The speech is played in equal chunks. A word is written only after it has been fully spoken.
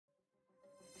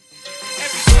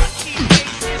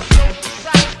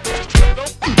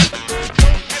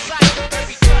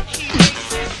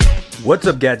What's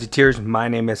up, Gadgeteers? My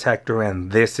name is Hector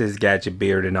and this is Gadget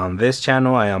Beard, and on this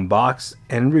channel I unbox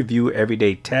and review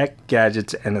everyday tech,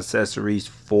 gadgets, and accessories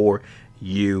for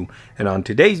you. And on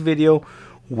today's video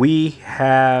we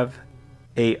have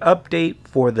a update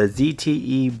for the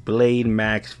ZTE Blade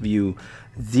Max View.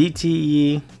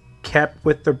 ZTE kept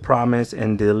with their promise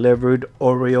and delivered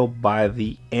Oreo by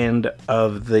the end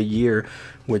of the year,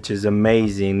 which is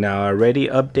amazing. Now I already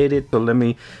updated, so let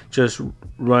me just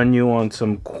run you on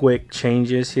some quick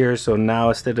changes here. So now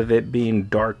instead of it being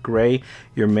dark gray,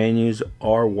 your menus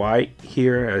are white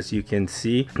here, as you can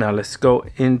see. Now let's go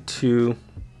into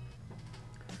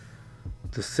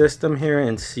the system here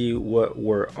and see what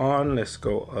we're on. Let's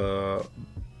go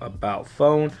about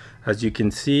phone. As you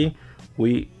can see,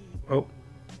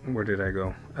 where did I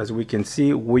go? As we can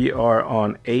see, we are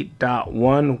on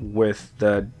 8.1 with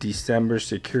the December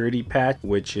security patch,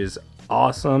 which is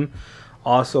awesome.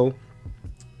 Also,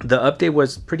 the update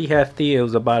was pretty hefty. It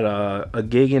was about a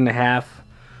gig and a half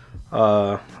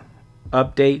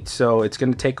update, so it's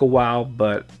going to take a while,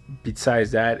 but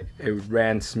besides that, it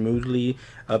ran smoothly,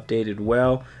 updated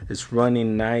well. It's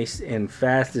running nice and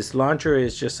fast. This launcher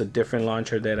is just a different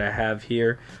launcher that I have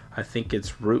here. I think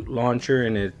it's root launcher,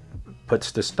 and it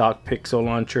puts the stock pixel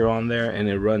launcher on there, and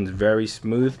it runs very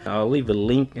smooth. I'll leave a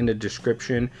link in the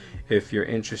description if you're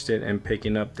interested in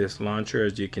picking up this launcher.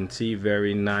 As you can see,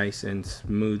 very nice and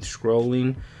smooth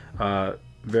scrolling.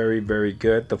 Very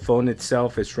good. The phone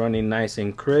itself is running nice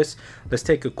and crisp. Let's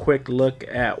take a quick look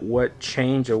at what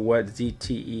changed, or what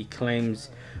ZTE claims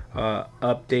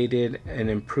updated and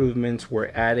improvements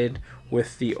were added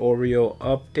with the Oreo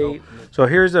update. So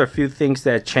here's a few things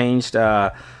that changed.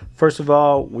 First of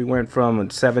all, we went from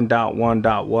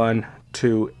 7.1.1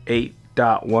 to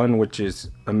 8.1, which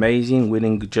is amazing. We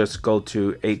didn't just go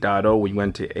to 8.0, we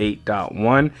went to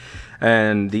 8.1.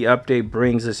 And the update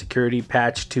brings a security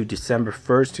patch to December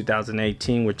 1st,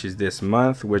 2018, which is this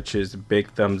month, which is a big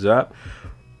thumbs up.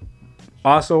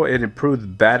 Also, it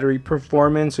improved battery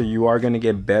performance, so you are going to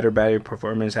get better battery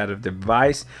performance out of the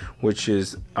device, which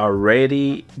is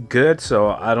already good. So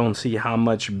I don't see how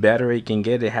much better it can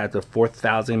get. It has a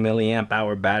 4,000 milliamp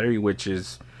hour battery, which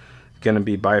is going to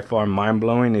be by far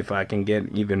mind-blowing if I can get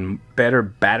even better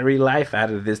battery life out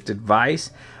of this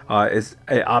device. It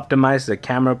optimized the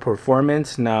camera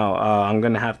performance. Now I'm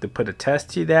gonna have to put a test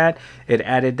to that. It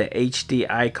added the HD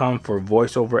icon for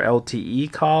voice over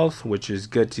LTE calls, which is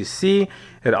good to see.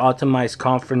 It optimized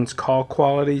conference call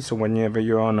quality, so whenever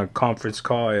you're on a conference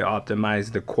call, it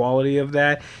optimized the quality of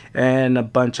that, and a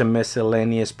bunch of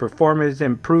miscellaneous performance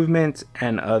improvements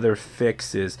and other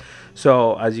fixes.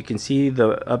 So as you can see,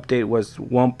 the update was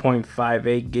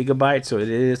 1.58 gigabytes, so it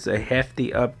is a hefty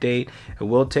update. It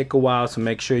will take a while, so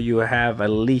make sure you have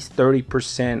at least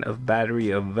 30% of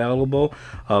battery available.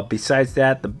 Besides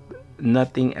that,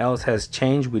 nothing else has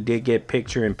changed. We did get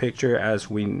picture in picture, as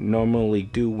we normally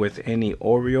do with any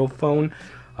Oreo phone.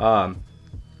 I'll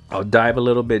dive a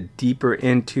little bit deeper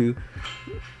into,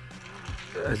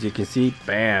 as you can see,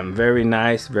 bam, very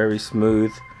nice, very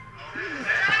smooth,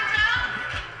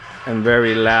 and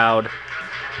very loud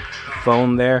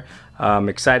phone there. I'm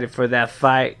excited for that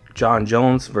fight, John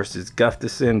Jones versus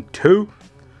Gustafsson 2.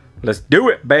 Let's do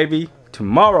it, baby.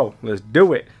 Tomorrow, let's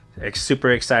do it.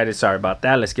 Super excited. Sorry about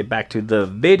that. Let's get back to the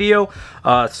video.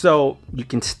 So you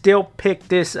can still pick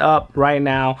this up right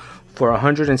now for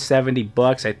 170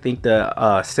 bucks. I think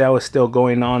the sale is still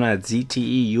going on at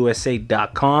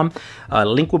ZTEUSA.com.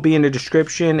 Link will be in the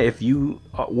description. If you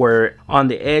were on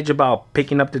the edge about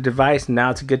picking up the device,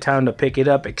 now it's a good time to pick it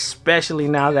up, especially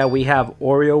now that we have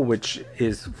Oreo, which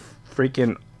is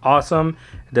freaking awesome.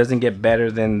 It doesn't get better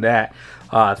than that.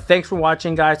 Thanks for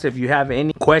watching, guys. If you have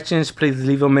any questions, please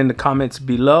leave them in the comments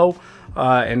below,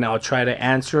 and I'll try to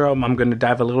answer them. I'm going to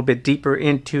dive a little bit deeper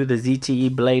into the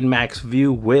ZTE Blade Max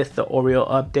View with the Oreo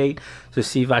update to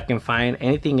see if I can find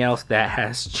anything else that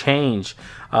has changed.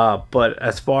 But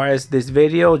as far as this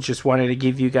video, just wanted to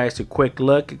give you guys a quick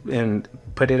look and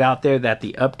put it out there that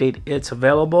the update is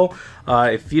available.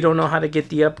 If you don't know how to get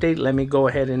the update, let me go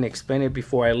ahead and explain it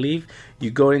before I leave.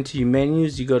 You go into your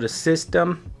menus, you go to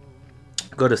system,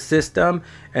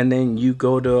 and then you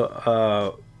go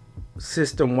to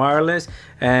system wireless,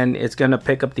 and it's gonna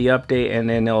pick up the update, and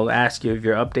then it'll ask you if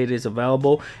your update is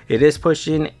available. It is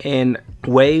pushing in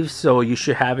waves, so you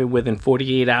should have it within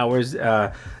 48 hours.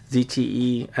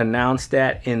 ZTE announced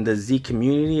that in the Z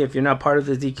community. If you're not part of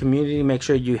the Z community, make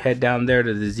sure you head down there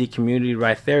to the Z community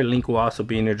right there. Link will also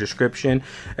be in the description,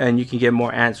 and you can get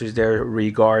more answers there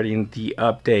regarding the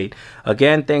update.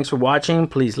 Again, thanks for watching.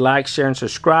 Please like, share, and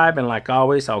subscribe, and like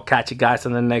always, I'll catch you guys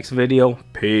in the next video.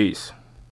 Peace.